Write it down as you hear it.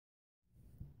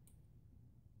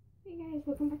guys,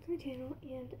 welcome back to my channel,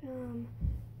 and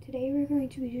today we're going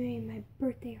to be doing my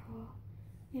birthday haul.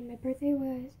 And my birthday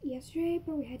was yesterday,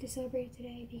 but we had to celebrate it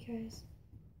today because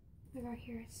I got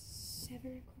here at 7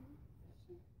 o'clock.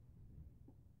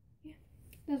 Yeah,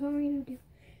 that's what we're gonna do.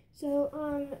 So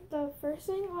the first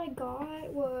thing I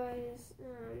got was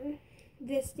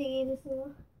this thingy, this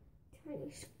little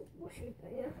tiny squishy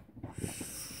thing.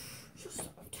 So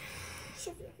soft,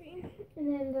 so fluffy.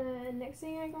 And then the next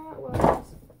thing I got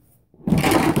was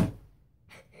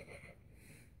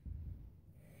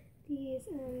these,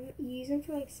 you use them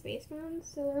for like space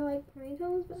buns, so they're like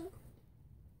ponytails, but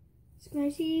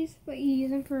scrunchies, but you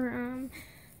use them for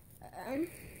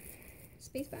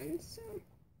space buns. So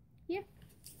yeah,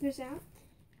 there's that.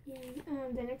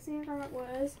 And the next thing I got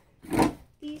was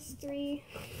these three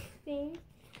things.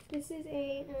 This is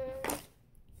a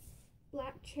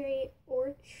black cherry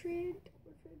orchard,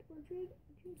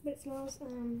 but it smells it smells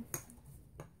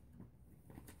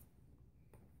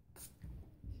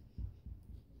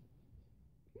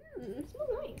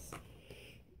nice.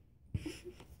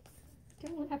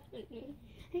 Don't laugh at me.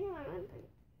 Hang on.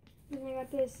 And I got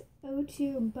this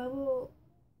O2 bubble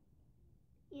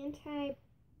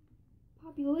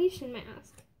anti-population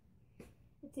mask.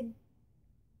 It's a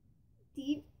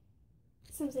deep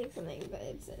something, but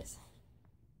it's this.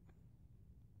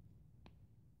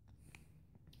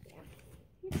 Yeah.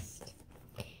 Next.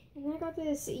 And then I got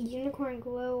this unicorn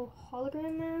glow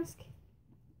hologram mask.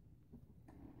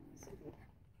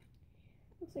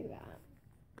 Looks like that.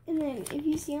 And then if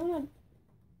you see on the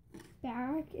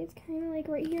back, it's kind of like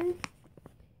right here.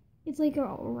 It's like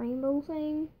a rainbow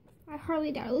thing. I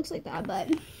hardly doubt it looks like that, but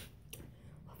we'll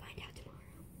find out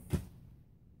tomorrow.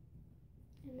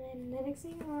 And then the next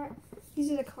thing I got,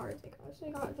 these are the cards I got. So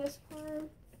I got this card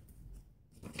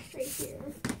right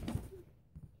here. It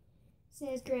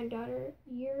says, granddaughter,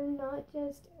 you're not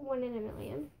just one in a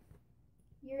million.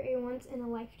 You're a once in a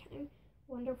lifetime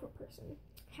wonderful person.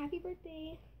 Happy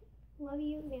birthday. Love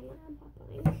you, Mama and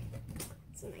Papa.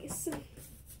 So nice.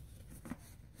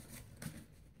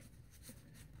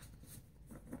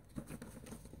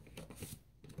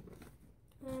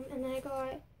 And then I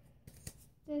got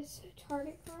this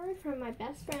Target card from my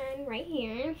best friend right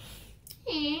here.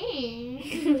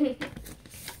 It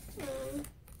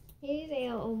is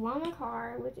a llama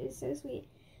card, which is so sweet.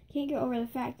 Can't get over the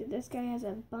fact that this guy has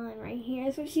a bun right here.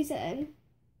 That's what she said.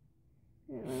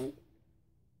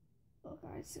 Oh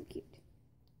god, it's so cute.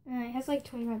 It has like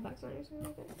 25 bucks on it or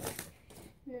something like that.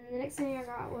 And then the next thing I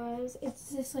got was, it's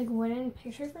this like wooden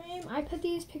picture frame. I put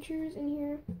these pictures in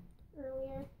here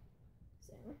earlier.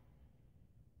 So,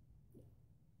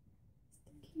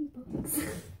 bucks.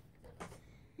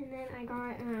 And then I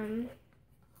got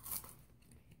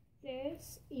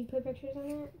this. You put pictures on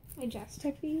it. I just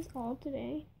took these all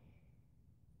today.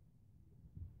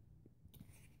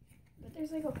 But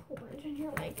there's like a whole bunch in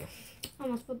here, like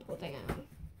almost put the whole thing out.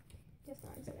 Just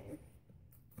started today.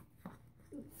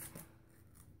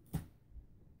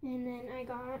 And then I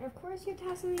got, of course, you have to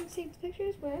have something to take the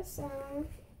pictures with, so,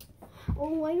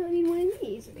 oh, I don't need one of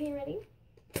these. Okay, ready?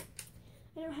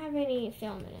 I don't have any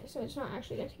film in it, so it's not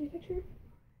actually going to take a picture.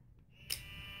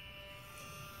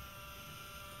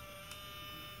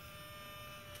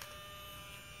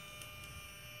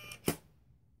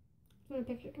 When the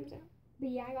picture comes out. But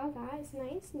yeah, I got that. It's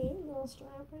nice, neat, little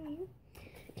strap right here.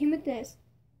 Came with this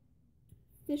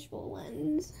fishbowl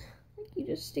lens. Like you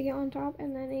just stick it on top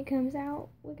and then it comes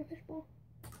out like a fishbowl.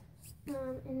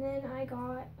 And then I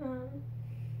got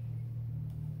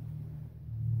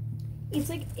it's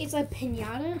a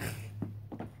pinata.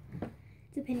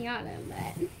 It's a pinata,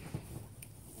 but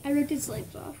I ripped its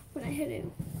legs off when I hit it.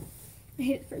 I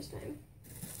hit it the first time.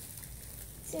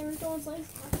 See, I ripped all its legs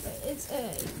off, but it's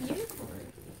a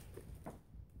unicorn.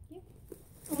 Yep.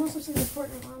 Almost looks like a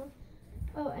Fortnite llama.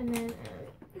 Oh, and then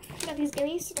got these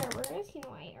Gummy Starburst. You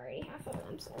know, I already have of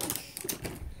them, so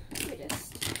let me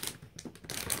just.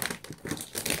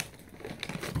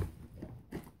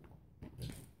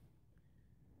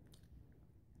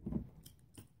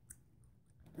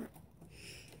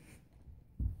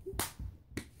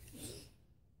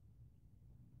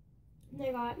 And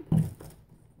I got.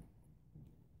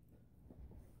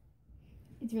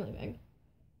 It's really big.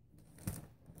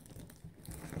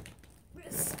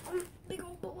 This big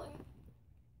old bowling.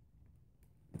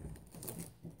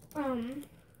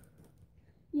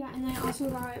 Yeah, and then I also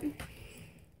got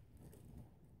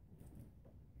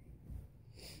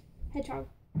hedgehog.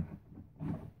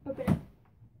 Open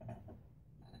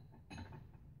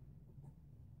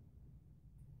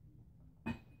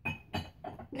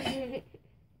it.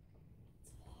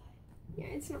 Yeah,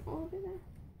 it's not all over there.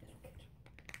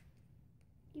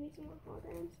 Give me me some more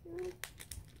holograms.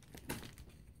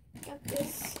 Got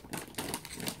this.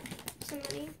 Some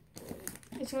money.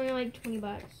 It's only like 20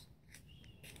 bucks.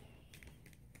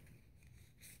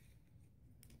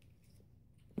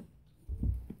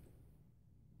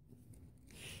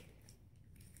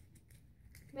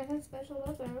 Nothing special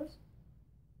about those.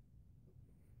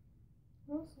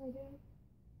 What else did I do?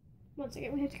 One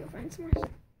second, we have to go find some more.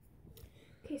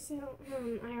 Okay, so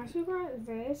I also got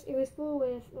this. It was full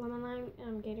with lemon lime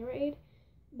Gatorade,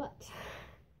 but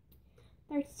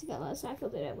there's Villa, so I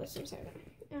filled it up with some soda.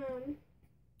 And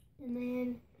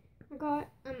then I got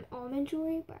Almond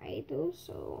Joy, but I ate those,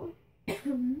 so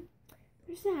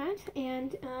there's that.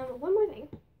 And one more thing.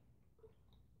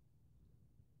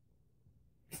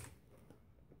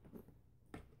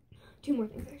 Two more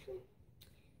things, actually.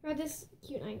 I got this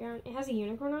cute nightgown. It has a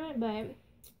unicorn on it, but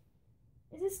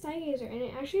it's a stargazer, and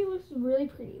it actually looks really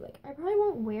pretty. Like, I probably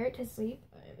won't wear it to sleep,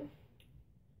 but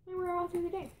I wear it all through the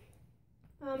day.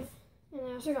 And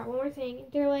I also got one more thing.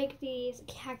 They're like these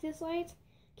cactus lights.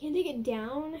 Can't take it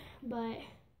down, but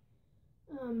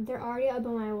they're already up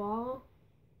on my wall.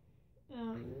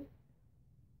 And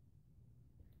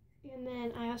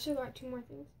then I also got two more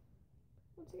things.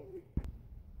 Once again,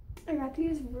 I got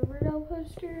these Riverdale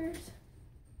posters.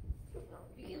 I don't know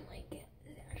if you can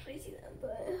actually see them,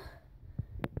 but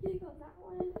yeah, I got that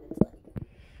one.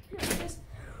 It's like, just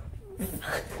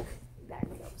back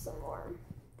me up some more.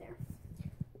 There.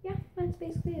 Yeah, that's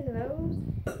basically those.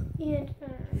 And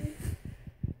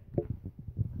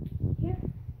yeah.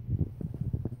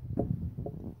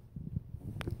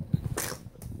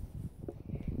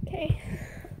 Okay.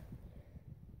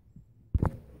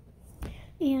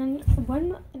 And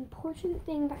one important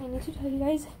thing that I need to tell you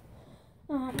guys,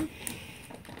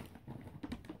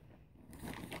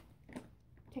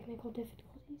 technical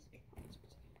difficulties.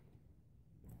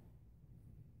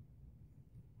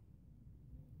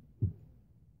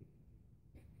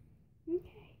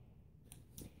 Okay.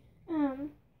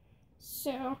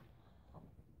 So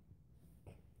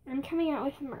I'm coming out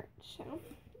with merch, so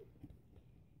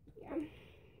yeah,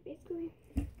 basically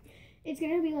it's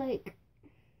gonna be like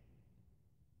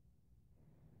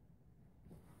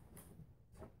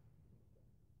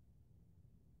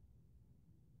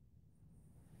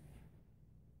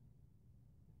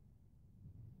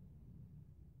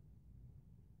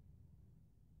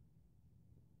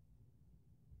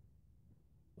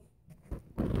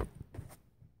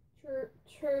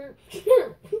chirp.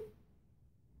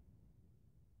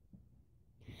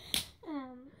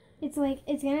 It's like,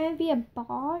 it's gonna be a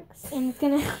box, and it's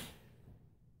gonna I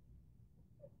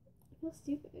feel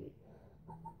stupid.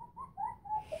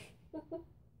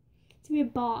 It's gonna be a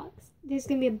box. There's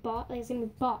gonna be a box. Like, it's gonna be a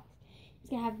box. It's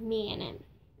gonna have me in it.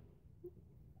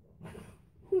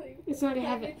 It's not gonna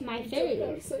have my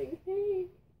face.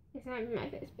 It's not gonna be my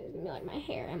face, but it's gonna be like my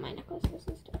hair and my necklaces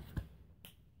and stuff.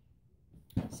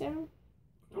 So,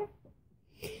 yeah.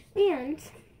 And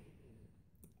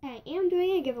I am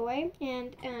doing a giveaway,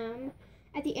 and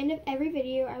at the end of every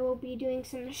video, I will be doing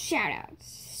some shout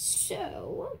outs.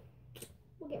 So,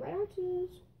 we'll get right on to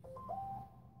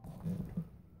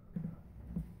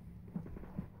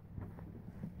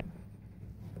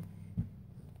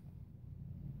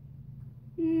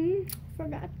this.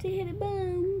 Forgot to hit a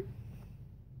button.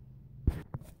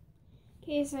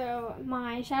 Okay, so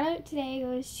my shout out today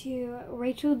goes to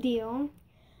Rachel Deal.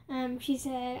 She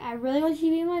said, I really want you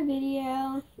to be in my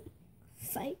video.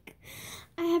 Psych.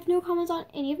 I have no comments on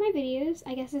any of my videos.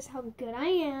 I guess that's how good I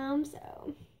am,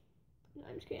 so. No,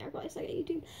 I'm just kidding. I probably suck at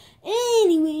YouTube.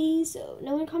 Anyway, so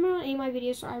no one commented on any of my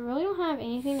videos, so I really don't have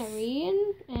anything to read,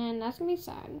 and that's gonna be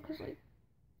sad, because, like,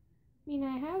 I mean,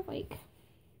 I have, like,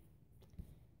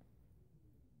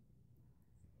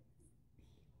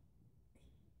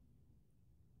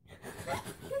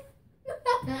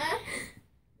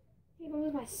 hey, don't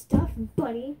lose my stuff,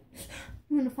 buddy.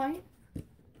 You wanna fight?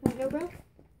 Wanna go, bro?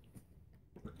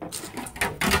 You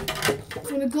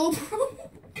wanna go, bro?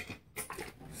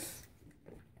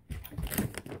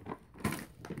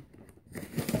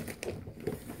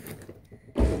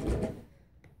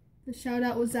 The shout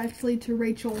out was actually to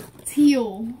Rachel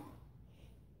Teal.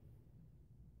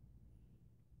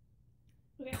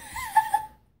 Okay.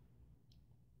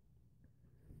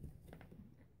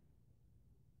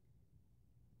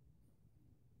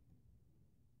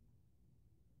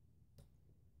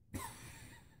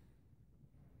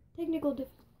 Technical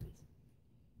difficulties.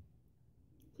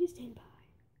 Please stand by.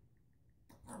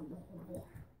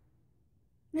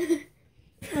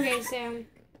 Okay, so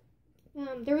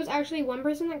there was actually one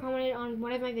person that commented on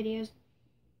one of my videos.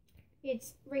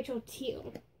 It's Rachel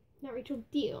Teal, not Rachel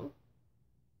Deal.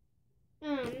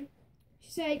 She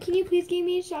said, can you please give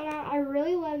me a shout out? I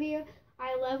really love you.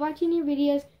 I love watching your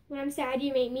videos. When I'm sad,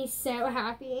 you make me so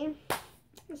happy.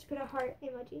 Let's put a heart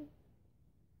emoji.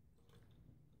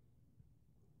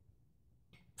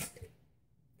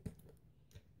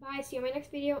 Bye. See you in my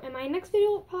next video. And my next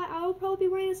video, I will probably be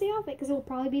wearing the same outfit because it will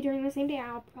probably be during the same day.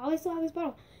 I'll probably still have this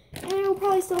bottle. And I will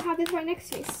probably still have this right next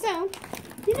to me. So,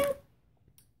 you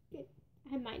know,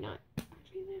 I might not.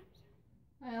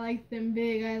 I like them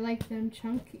big. I like them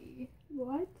chunky.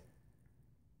 What?